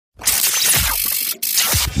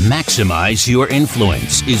Maximize Your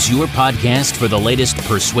Influence is your podcast for the latest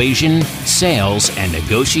persuasion, sales, and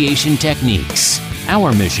negotiation techniques.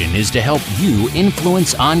 Our mission is to help you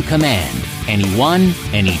influence on command, anyone,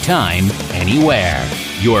 anytime, anywhere.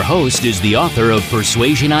 Your host is the author of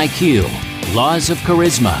Persuasion IQ, Laws of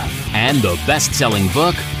Charisma, and the best-selling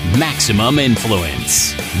book, Maximum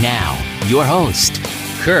Influence. Now, your host,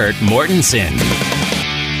 Kurt Mortensen.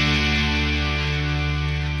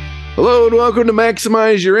 Hello and welcome to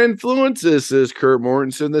Maximize Your Influence. This is Kurt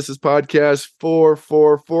Mortensen. This is podcast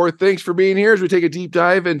 444. Thanks for being here as we take a deep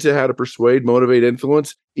dive into how to persuade, motivate,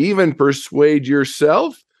 influence, even persuade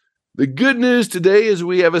yourself. The good news today is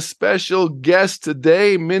we have a special guest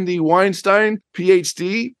today, Mindy Weinstein,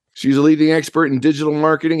 PhD. She's a leading expert in digital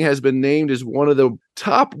marketing, has been named as one of the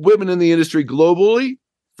top women in the industry globally,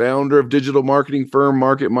 founder of digital marketing firm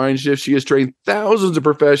Market Mindshift. She has trained thousands of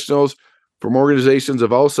professionals from organizations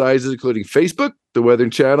of all sizes, including Facebook, the Weather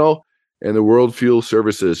Channel, and the World Fuel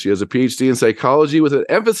Services. She has a PhD in psychology with an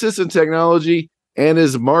emphasis in technology and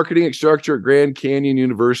is marketing instructor at Grand Canyon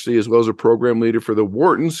University, as well as a program leader for the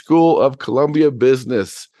Wharton School of Columbia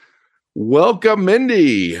Business. Welcome,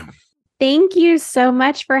 Mindy. Thank you so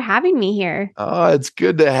much for having me here. It's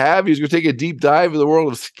good to have you. We're going to take a deep dive into the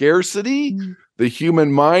world of scarcity, the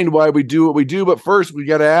human mind, why we do what we do. But first, we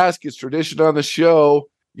got to ask, it's tradition on the show,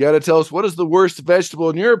 you got to tell us, what is the worst vegetable,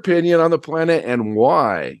 in your opinion, on the planet and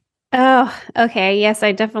why? Oh, okay. Yes,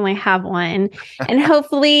 I definitely have one. And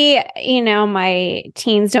hopefully, my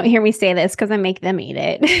teens don't hear me say this because I make them eat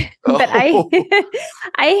it. But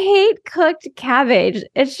I hate cooked cabbage.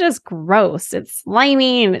 It's just gross. It's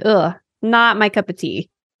slimy and not my cup of tea.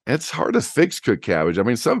 It's hard to fix cooked cabbage. I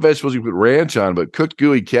mean, some vegetables you put ranch on, but cooked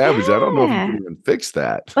gooey cabbage, I don't know if you can even fix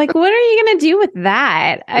that. Like, what are you going to do with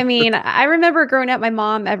that? I mean, I remember growing up, my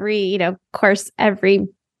mom, every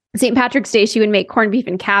St. Patrick's Day, she would make corned beef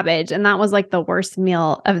and cabbage. And that was like the worst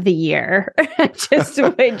meal of the year. I just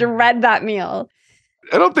would dread that meal.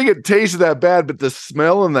 I don't think it tasted that bad, but the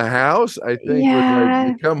smell in the house, I think,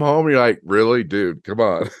 you come home and you're like, really, dude, come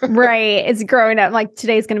on. Right. It's growing up. Like,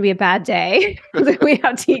 today's going to be a bad day. We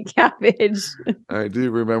have to eat cabbage. I do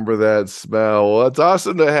remember that smell. Well, it's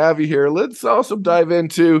awesome to have you here. Let's also dive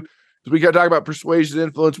into, we got to talk about persuasion and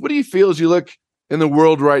influence. What do you feel as you look in the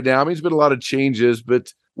world right now? I mean, there's been a lot of changes,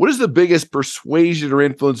 but what is the biggest persuasion or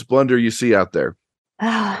influence blunder you see out there?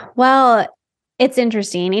 Well, it's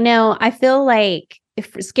interesting. I feel like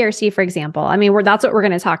scarcity, for example, I mean, that's what we're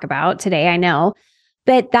going to talk about today, I know.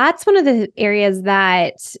 But that's one of the areas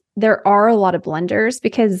that there are a lot of blunders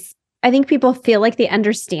because I think people feel like they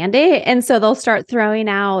understand it. And so they'll start throwing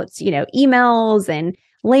out, emails and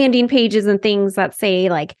landing pages and things that say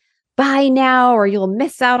like, buy now or you'll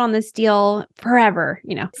miss out on this deal forever.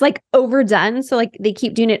 It's like overdone. So like they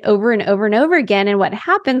keep doing it over and over and over again. And what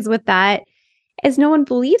happens with that is no one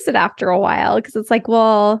believes it after a while because it's like,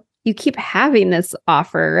 well, you keep having this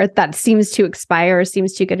offer that seems to expire,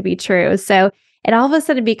 seems too good to be true. So it all of a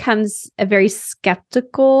sudden becomes a very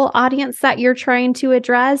skeptical audience that you're trying to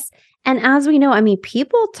address. And as we know, I mean,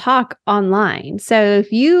 people talk online. So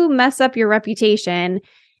if you mess up your reputation,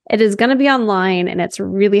 it is going to be online and it's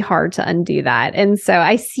really hard to undo that. And so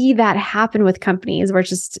I see that happen with companies where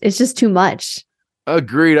it's just too much.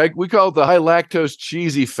 Agreed. We call it the high lactose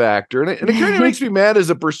cheesy factor. And it kind of makes me mad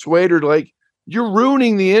as a persuader, like, you're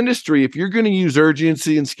ruining the industry. If you're going to use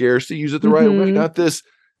urgency and scarcity, use it the right way, not this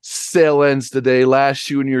sale ends today, last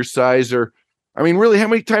shoe in your size. Or, I mean, really, how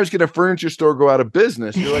many times can a furniture store go out of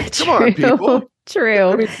business? You're like, come on, people. True.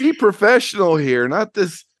 I mean, be professional here, not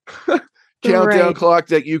this countdown clock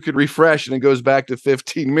that you could refresh and it goes back to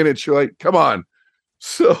 15 minutes. You're like, come on.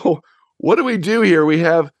 So what do we do here? We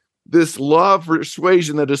have this law of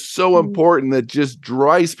persuasion that is so important that just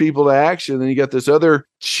drives people to action. And you got this other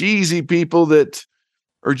cheesy people that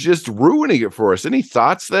are just ruining it for us. Any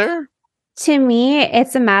thoughts there? To me,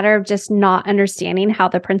 it's a matter of just not understanding how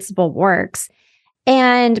the principle works.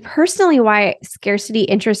 And personally, why scarcity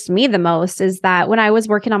interests me the most is that when I was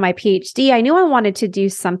working on my PhD, I knew I wanted to do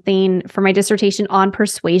something for my dissertation on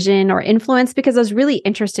persuasion or influence because I was really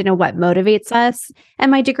interested in what motivates us.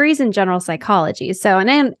 And my degree's in general psychology. So,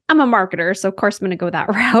 and I'm a marketer. So of course I'm going to go that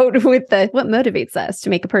route with what motivates us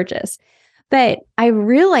to make a purchase. But I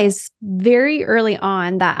realized very early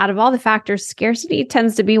on that out of all the factors, scarcity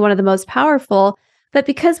tends to be one of the most powerful. But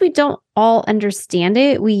because we don't all understand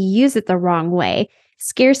it, we use it the wrong way.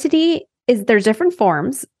 Scarcity there's different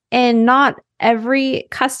forms, and not every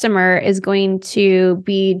customer is going to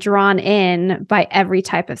be drawn in by every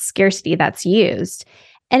type of scarcity that's used.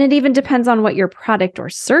 And it even depends on what your product or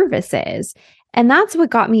service is. And that's what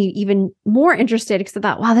got me even more interested because I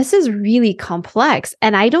thought, wow, this is really complex.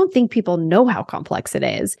 And I don't think people know how complex it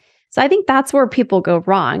is. So I think that's where people go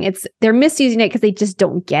wrong. They're misusing it because they just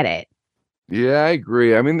don't get it. Yeah, I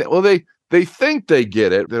agree. I mean, well, they think they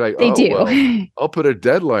get it. They're like, They oh, do. well, I'll put a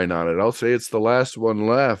deadline on it. I'll say it's the last one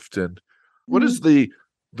left. And what is the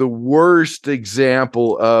worst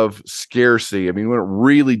example of scarcity? I mean, when it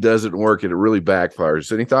really doesn't work and it really backfires.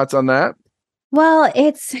 Any thoughts on that? Well,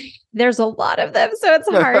 there's a lot of them, so it's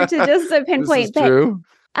hard to just pinpoint. This is true.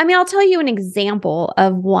 I mean, I'll tell you an example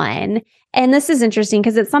of one. And this is interesting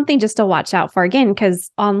because it's something just to watch out for again, because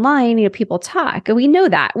online, people talk and we know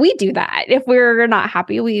that we do that. If we're not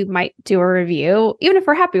happy, we might do a review. Even if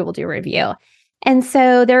we're happy, we'll do a review. And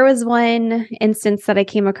so there was one instance that I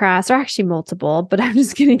came across, or actually multiple, but I'm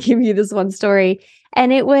just going to give you this one story.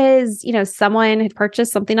 And it was, someone had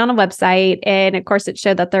purchased something on a website. And of course, it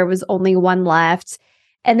showed that there was only one left.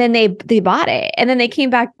 And then they bought it. And then they came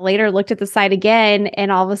back later, looked at the site again,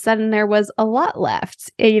 and all of a sudden there was a lot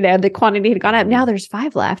left. The quantity had gone up. Now there's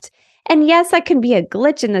 5 left. And yes, that can be a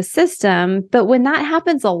glitch in the system. But when that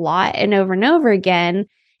happens a lot and over again,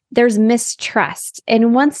 there's mistrust.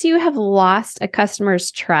 And once you have lost a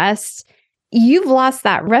customer's trust, you've lost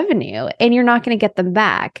that revenue and you're not going to get them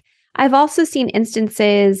back. I've also seen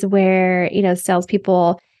instances where,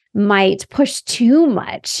 salespeople might push too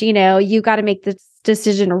much. You got to make this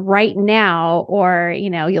decision right now, or,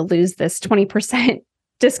 you'll lose this 20%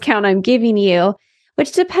 discount I'm giving you,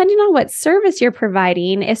 which depending on what service you're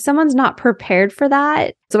providing, if someone's not prepared for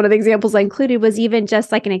that. So one of the examples I included was even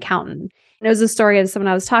just like an accountant. And it was a story of someone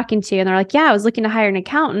I was talking to, and they're like, yeah, I was looking to hire an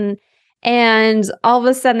accountant. And all of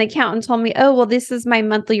a sudden the accountant told me, oh, well, this is my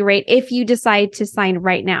monthly rate if you decide to sign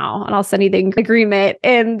right now, and I'll send you the agreement.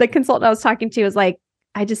 And the consultant I was talking to was like,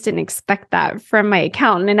 I just didn't expect that from my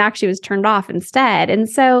accountant, and actually was turned off instead. And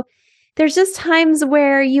so there's just times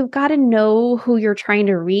where you've got to know who you're trying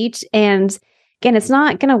to reach. And again, it's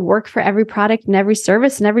not going to work for every product and every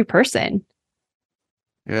service and every person.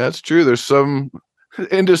 Yeah, that's true. There's some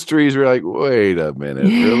industries where you're like, wait a minute,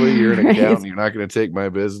 really? You're an accountant, you're not going to take my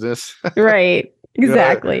business? Right.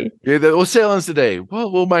 Exactly. Well, sales today,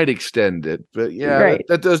 well, we might extend it. But yeah, right.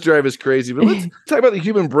 that does drive us crazy. But let's talk about the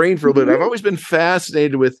human brain for a bit. I've always been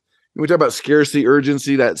fascinated with, when we talk about scarcity,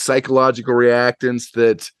 urgency, that psychological reactance,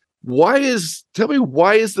 tell me,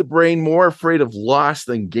 why is the brain more afraid of loss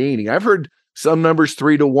than gaining? I've heard some numbers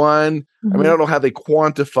 3 to 1. I mean, I don't know how they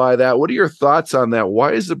quantify that. What are your thoughts on that?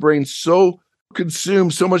 Why is the brain so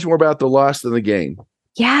consumed so much more about the loss than the gain?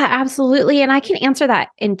 Yeah, absolutely. And I can answer that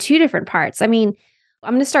in 2 different parts. I mean,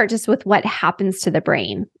 I'm going to start just with what happens to the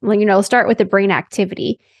brain. I'll start with the brain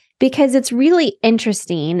activity because it's really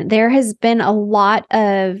interesting. There has been a lot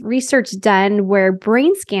of research done where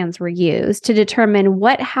brain scans were used to determine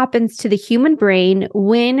what happens to the human brain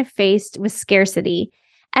when faced with scarcity.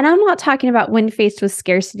 And I'm not talking about when faced with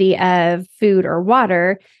scarcity of food or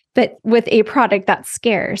water, but with a product that's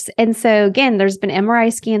scarce. And so again, there's been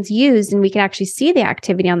MRI scans used and we can actually see the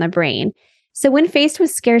activity on the brain. So when faced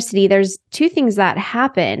with scarcity, there's 2 things that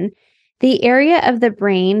happen. The area of the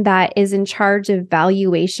brain that is in charge of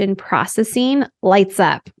valuation processing lights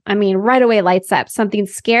up. I mean, right away lights up.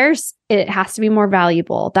 Something's scarce, it has to be more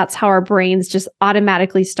valuable. That's how our brains just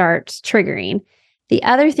automatically start triggering. The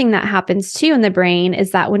other thing that happens too in the brain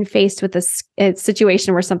is that when faced with a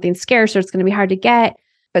situation where something's scarce or it's going to be hard to get,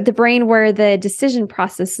 but the brain where the decision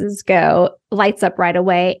processes go lights up right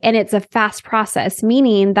away. And it's a fast process,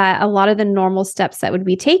 meaning that a lot of the normal steps that would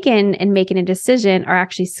be taken in making a decision are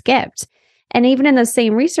actually skipped. And even in those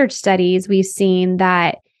same research studies, we've seen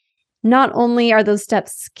that not only are those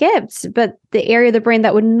steps skipped, but the area of the brain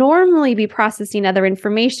that would normally be processing other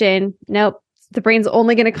information, nope, the brain's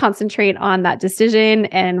only going to concentrate on that decision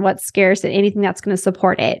and what's scarce and anything that's going to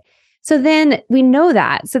support it. So then we know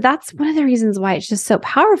that. So that's one of the reasons why it's just so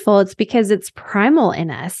powerful. It's because it's primal in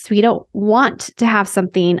us. We don't want to have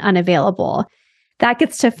something unavailable. That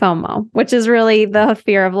gets to FOMO, which is really the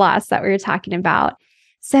fear of loss that we were talking about.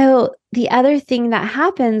 So the other thing that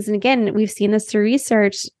happens, and again, we've seen this through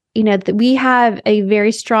research, that we have a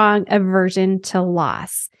very strong aversion to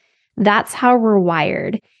loss. That's how we're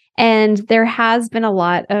wired. And there has been a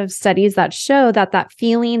lot of studies that show that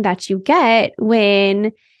feeling that you get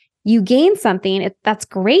when you gain something, that's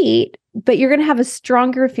great, but you're going to have a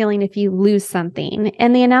stronger feeling if you lose something.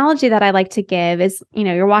 And the analogy that I like to give is,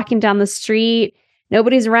 you're walking down the street,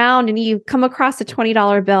 nobody's around, and you come across a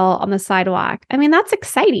 $20 bill on the sidewalk. I mean, that's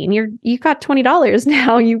exciting. You got $20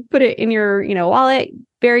 now. You put it in your, wallet.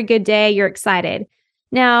 Very good day. You're excited.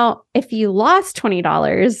 Now, if you lost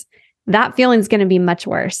 $20, that feeling is going to be much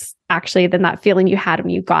worse. actually than that feeling you had when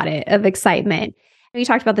you got it of excitement. We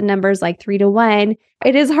talked about the numbers like 3-to-1.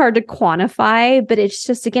 It is hard to quantify, but it's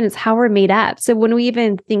just, again, it's how we're made up. So when we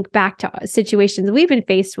even think back to situations we've been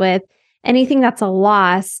faced with, anything that's a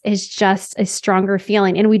loss is just a stronger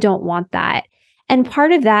feeling, and we don't want that. And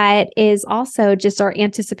part of that is also just our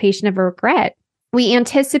anticipation of a regret. We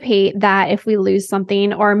anticipate that if we lose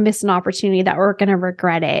something or miss an opportunity that we're going to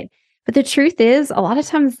regret it. But the truth is, a lot of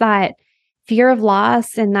times that fear of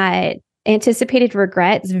loss and that anticipated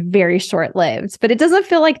regret is very short-lived, but it doesn't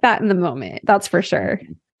feel like that in the moment. That's for sure.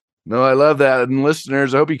 No, I love that. And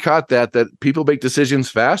listeners, I hope you caught that people make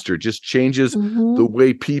decisions faster. It just changes the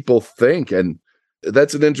way people think. And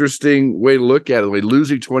that's an interesting way to look at it. Like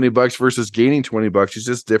losing $20 versus gaining $20 is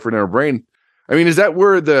just different in our brain. I mean, is that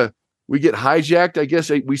where we get hijacked? I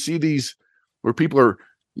guess we see these where people are,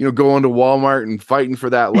 going to Walmart and fighting for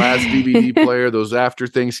that last DVD player, those after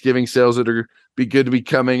Thanksgiving sales that are good to be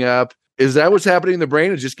coming up. Is that what's happening in the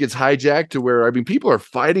brain? It just gets hijacked to where, people are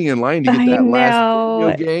fighting in line to get that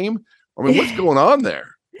last video game. I mean, what's going on there?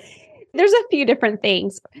 There's a few different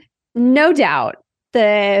things. No doubt,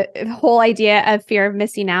 the whole idea of fear of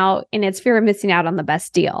missing out, and it's fear of missing out on the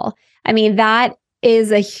best deal. I mean, that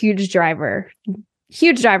is a huge driver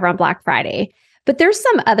on Black Friday. But there's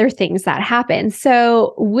some other things that happen.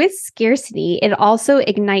 So with scarcity, it also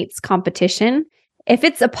ignites competition. If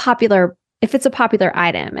it's a popular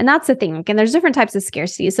item, and that's the thing, and there's different types of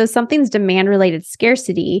scarcity. So something's demand-related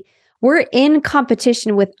scarcity, we're in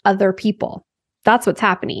competition with other people. That's what's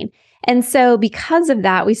happening. And so because of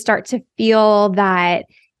that, we start to feel that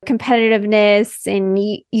competitiveness, and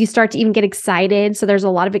you start to even get excited. So there's a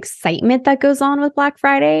lot of excitement that goes on with Black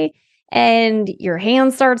Friday, and your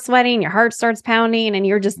hands start sweating, your heart starts pounding, and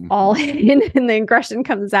you're just all in, and the aggression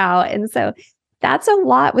comes out. And so that's a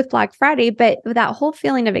lot with Black Friday, but that whole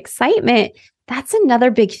feeling of excitement, that's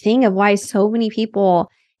another big thing of why so many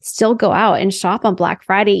people still go out and shop on Black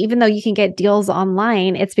Friday, even though you can get deals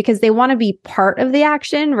online. It's because they want to be part of the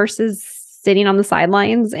action versus sitting on the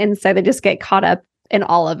sidelines. And so they just get caught up in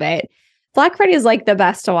all of it. Black Friday is like the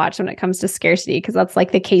best to watch when it comes to scarcity, because that's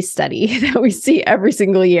like the case study that we see every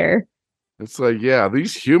single year. It's like, yeah,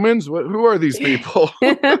 these humans, who are these people?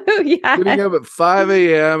 Yeah. Getting up at 5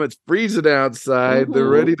 a.m. It's freezing outside. They're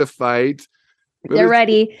ready to fight. They're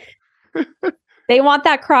ready. They want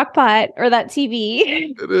that crock pot or that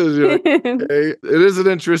TV. It is. It is an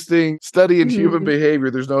interesting study in human behavior.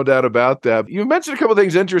 There's no doubt about that. You mentioned a couple of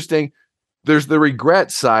things interesting. There's the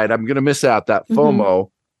regret side. I'm going to miss out, that FOMO.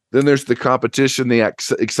 Then there's the competition, the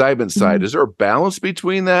excitement side. Is there a balance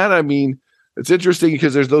between that? I mean, it's interesting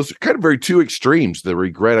because there's those kind of very two extremes, the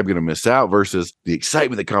regret, I'm going to miss out, versus the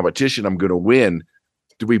excitement, the competition, I'm going to win.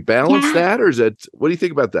 Do we balance that, or is that, what do you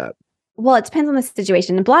think about that? Well, it depends on the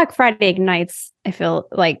situation. And Black Friday ignites, I feel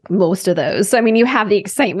like, most of those. So, I mean, you have the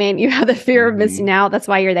excitement, you have the fear of missing out. That's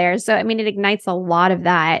why you're there. So, I mean, it ignites a lot of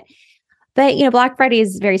that. But, Black Friday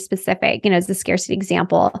is very specific, as the scarcity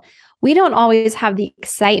example. We don't always have the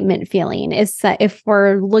excitement feeling. Is if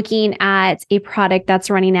we're looking at a product that's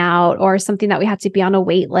running out, or something that we have to be on a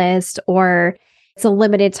wait list, or it's a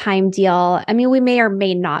limited time deal. I mean, we may or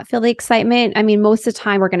may not feel the excitement. I mean, most of the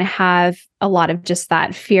time we're going to have a lot of just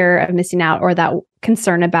that fear of missing out, or that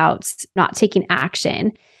concern about not taking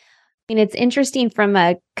action. I mean, it's interesting from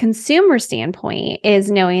a consumer standpoint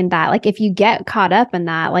is knowing that, like, if you get caught up in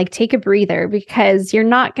that, like, take a breather, because you're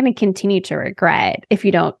not going to continue to regret if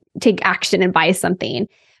you don't take action and buy something.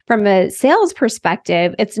 From a sales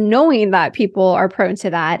perspective, it's knowing that people are prone to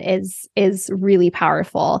that is really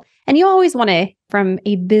powerful. And you always want to, from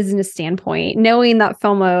a business standpoint, knowing that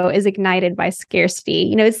FOMO is ignited by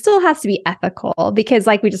scarcity, it still has to be ethical, because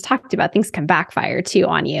like we just talked about, things can backfire too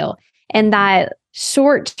on you. And that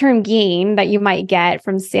short-term gain that you might get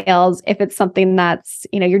from sales, if it's something that's,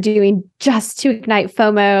 you're doing just to ignite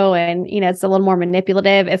FOMO and, it's a little more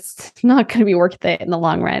manipulative, it's not going to be worth it in the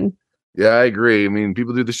long run. Yeah, I agree. I mean,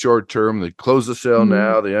 people do the short term, they close the sale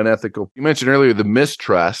now, the unethical. You mentioned earlier the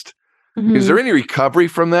mistrust. Is there any recovery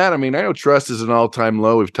from that? I mean, I know trust is an all-time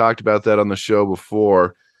low. We've talked about that on the show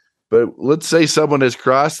before. But let's say someone has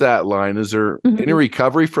crossed that line. Is there any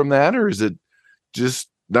recovery from that, or is it just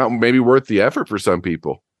not maybe worth the effort for some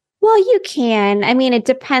people? Well, you can. I mean, it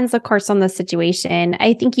depends, of course, on the situation.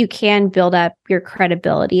 I think you can build up your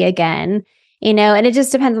credibility again, and it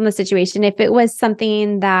just depends on the situation. If it was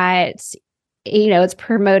something that, it's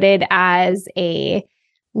promoted as a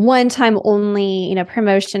one-time only,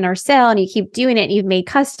 promotion or sale, and you keep doing it and you've made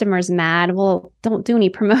customers mad, well, don't do any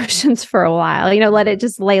promotions for a while. Let it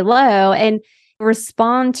just lay low and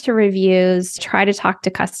respond to reviews, try to talk to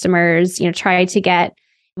customers, try to get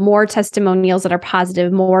more testimonials that are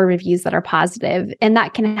positive, more reviews that are positive, and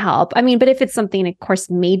that can help. I mean, but if it's something, of course,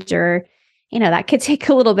 major, that could take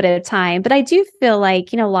a little bit of time. But I do feel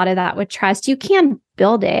like, a lot of that with trust, you can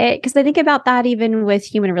build it, because I think about that even with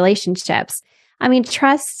human relationships. I mean,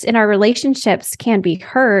 trust in our relationships can be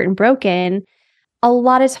hurt and broken. A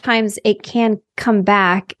lot of times it can come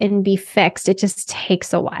back and be fixed. It just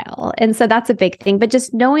takes a while. And so that's a big thing. But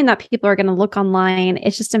just knowing that people are going to look online,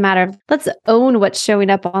 it's just a matter of, let's own what's showing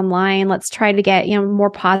up online. Let's try to get,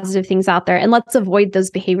 more positive things out there, and let's avoid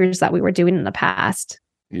those behaviors that we were doing in the past.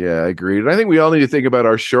 Yeah, agreed. And I think we all need to think about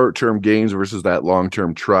our short-term gains versus that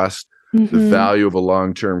long-term trust, the value of a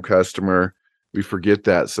long-term customer. We forget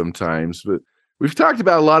that sometimes, but we've talked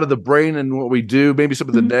about a lot of the brain and what we do, maybe some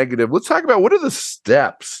of the negative. Let's talk about what are the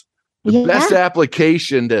steps, the best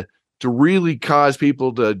application to really cause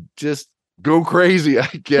people to just go crazy, I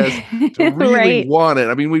guess, to really want it.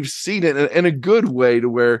 I mean, we've seen it in a good way to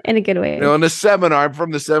where, in a good way, in a seminar, I'm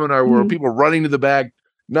from the seminar where people running to the back,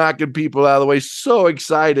 knocking people out of the way, so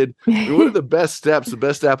excited. I mean, what are the best steps, the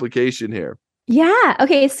best application here? Yeah.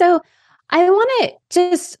 Okay. So I want to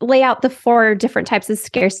just lay out the 4 different types of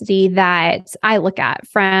scarcity that I look at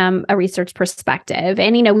from a research perspective.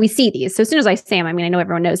 And, we see these. So as soon as I say them, I mean, I know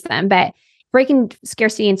everyone knows them, but breaking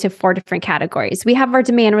scarcity into 4 different categories. We have our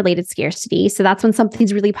demand-related scarcity. So that's when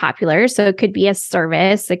something's really popular. So it could be a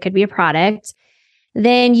service, it could be a product.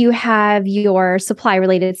 Then you have your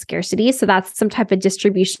supply-related scarcity. So that's some type of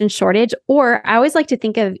distribution shortage. Or I always like to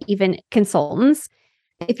think of even consultants.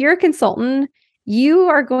 If you're a consultant, you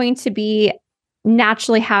are going to be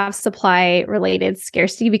naturally have supply-related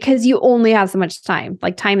scarcity because you only have so much time.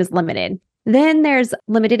 Like, time is limited. Then there's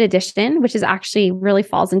limited edition, which is actually really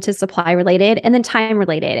falls into supply-related, and then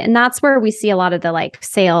time-related. And that's where we see a lot of the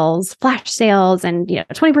sales, flash sales, and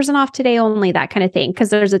 20% off today only, that kind of thing, because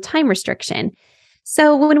there's a time restriction.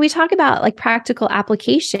 So when we talk about practical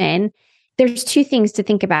application, there's 2 things to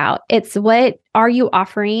think about. It's what are you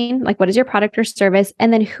offering? What is your product or service?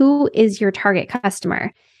 And then who is your target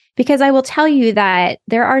customer? Because I will tell you that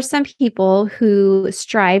there are some people who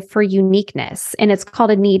strive for uniqueness, and it's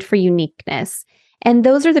called a need for uniqueness. And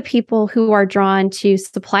those are the people who are drawn to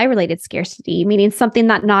supply-related scarcity, meaning something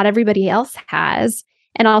that not everybody else has,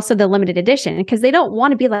 and also the limited edition, because they don't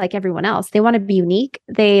want to be like everyone else. They want to be unique.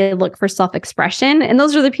 They look for self-expression. And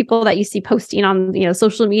those are the people that you see posting on,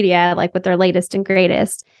 social media, with their latest and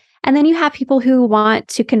greatest. And then you have people who want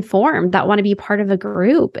to conform, that want to be part of a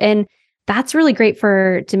group. And that's really great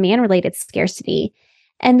for demand-related scarcity.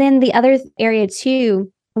 And then the other area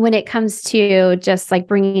too, when it comes to just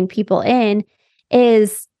bringing people in,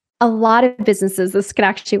 is a lot of businesses this could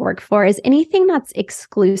actually work for is anything that's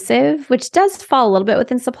exclusive, which does fall a little bit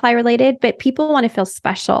within supply related, but people want to feel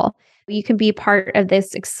special. You can be part of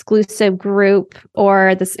this exclusive group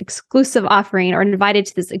or this exclusive offering or invited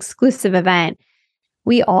to this exclusive event.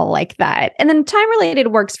 We all like that. And then time related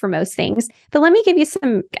works for most things. But let me give you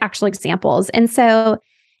some actual examples. And so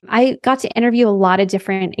I got to interview a lot of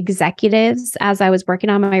different executives as I was working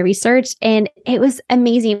on my research. And it was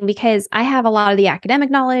amazing because I have a lot of the academic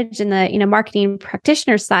knowledge and the marketing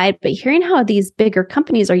practitioner side, but hearing how these bigger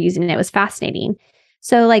companies are using it was fascinating.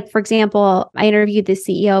 So for example, I interviewed the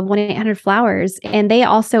CEO of 1-800-Flowers, and they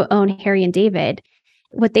also own Harry & David.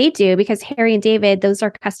 What they do, because Harry & David, those are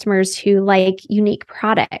customers who like unique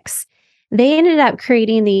products. They ended up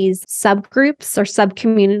creating these subgroups or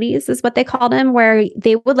sub-communities is what they called them, where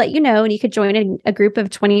they would let you know, and you could join a group of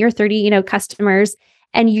 20 or 30, customers,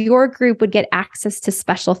 and your group would get access to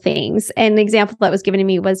special things. And the example that was given to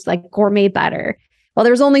me was gourmet butter. Well,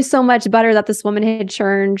 there was only so much butter that this woman had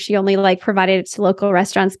churned. She only provided it to local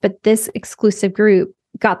restaurants, but this exclusive group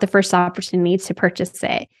got the first opportunity to purchase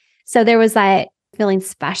it. So there was that feeling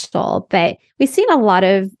special, but we've seen a lot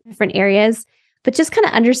of different areas. But just kind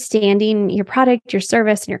of understanding your product, your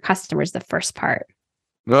service, and your customer is the first part.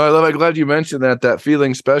 No, I'm glad you mentioned that. That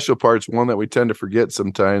feeling special part's one that we tend to forget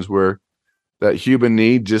sometimes, where that human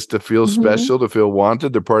need just to feel special, to feel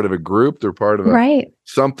wanted. They're part of a group. They're part of a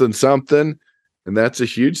something. And that's a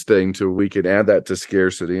huge thing we can add that to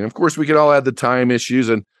scarcity. And of course, we can all add the time issues.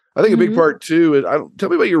 And I think a big part too, is, tell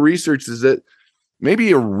me about your research, is that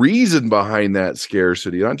maybe a reason behind that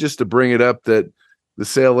scarcity, not just to bring it up that the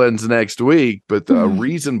sale ends next week, but the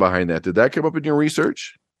reason behind that. Did that come up in your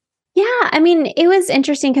research? Yeah, I mean, it was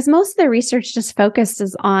interesting because most of the research just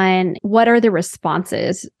focuses on what are the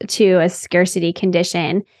responses to a scarcity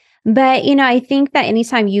condition. But, I think that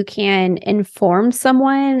anytime you can inform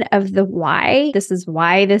someone of the why, this is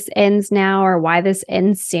why this ends now or why this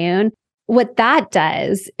ends soon, what that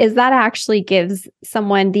does is that actually gives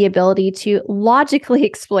someone the ability to logically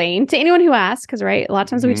explain to anyone who asks, because right, a lot of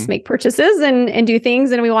times we just make purchases and do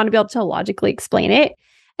things and we want to be able to logically explain it.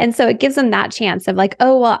 And so it gives them that chance of like,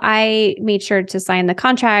 oh, well, I made sure to sign the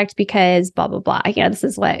contract because blah, blah, blah. This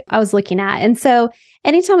is what I was looking at. And so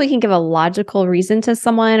anytime we can give a logical reason to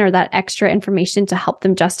someone or that extra information to help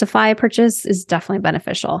them justify a purchase is definitely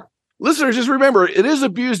beneficial. Listeners, just remember, it is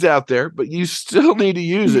abused out there, but you still need to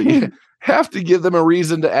use it. You have to give them a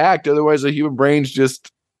reason to act. Otherwise, the human brain's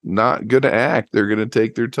just not going to act. They're going to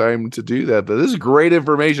take their time to do that. But this is great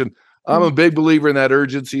information. I'm a big believer in that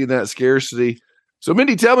urgency and that scarcity. So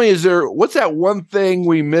Mindy, tell me, what's that one thing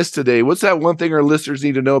we missed today? What's that one thing our listeners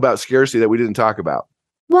need to know about scarcity that we didn't talk about?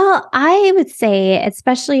 Well, I would say,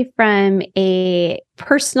 especially from a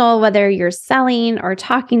personal, whether you're selling or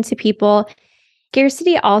talking to people,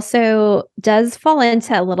 scarcity also does fall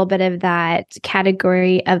into a little bit of that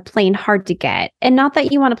category of playing hard to get. And not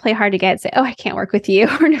that you want to play hard to get, say, oh, I can't work with you,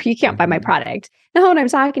 or no, you can't buy my product. Not what I'm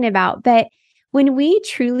talking about. But when we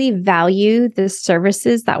truly value the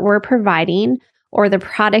services that we're providing, or the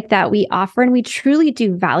product that we offer, and we truly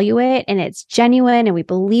do value it, and it's genuine and we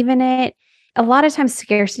believe in it, a lot of times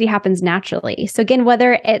scarcity happens naturally. So again,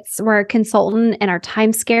 whether we're a consultant and our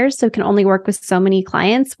time's scarce, so can only work with so many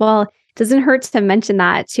clients, well, it doesn't hurt to mention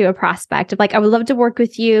that to a prospect of like, I would love to work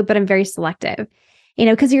with you, but I'm very selective,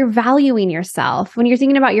 because you're valuing yourself. When you're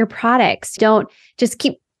thinking about your products, don't just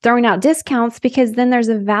keep throwing out discounts, because then there's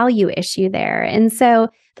a value issue there. And so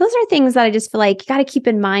those are things that I just feel like you got to keep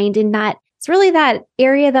in mind, in that it's really that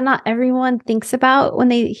area that not everyone thinks about when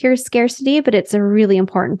they hear scarcity, but it's a really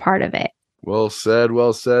important part of it. Well said.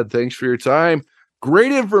 Well said. Thanks for your time.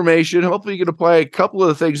 Great information. Hopefully you can apply a couple of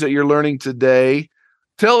the things that you're learning today.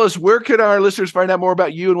 Tell us, where can our listeners find out more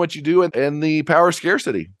about you and what you do and the power of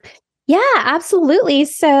scarcity? Yeah, absolutely.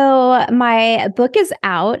 So my book is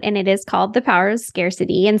out and it is called The Power of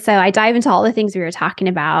Scarcity. And so I dive into all the things we were talking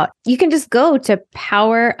about. You can just go to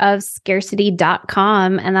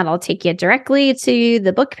powerofscarcity.com and that'll take you directly to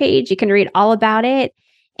the book page. You can read all about it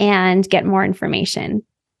and get more information.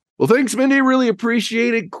 Well, thanks, Mindy. Really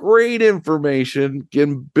appreciate it. Great information.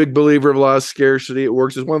 Again, big believer of law of scarcity. It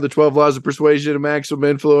works as one of the 12 laws of persuasion and maximum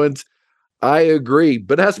influence. I agree,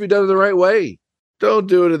 but it has to be done in the right way. Don't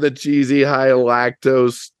do it in the cheesy, high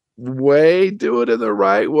lactose way. Do it in the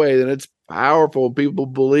right way. Then it's powerful. People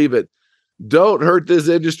believe it. Don't hurt this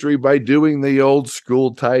industry by doing the old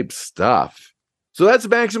school type stuff. So that's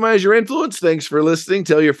Maximize Your Influence. Thanks for listening.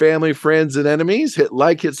 Tell your family, friends, and enemies. Hit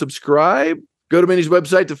like, hit subscribe. Go to Mindy's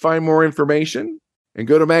website to find more information. And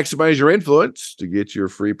go to Maximize Your Influence to get your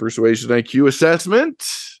free Persuasion IQ assessment.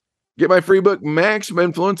 Get my free book, Maximum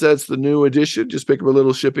Influence. That's the new edition. Just pick up a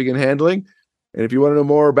little shipping and handling. And if you want to know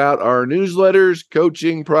more about our newsletters,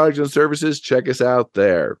 coaching, products, and services, check us out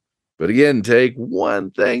there. But again, take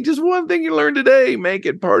one thing, just one thing you learned today, make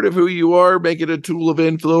it part of who you are, make it a tool of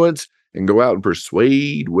influence, and go out and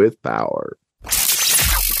persuade with power.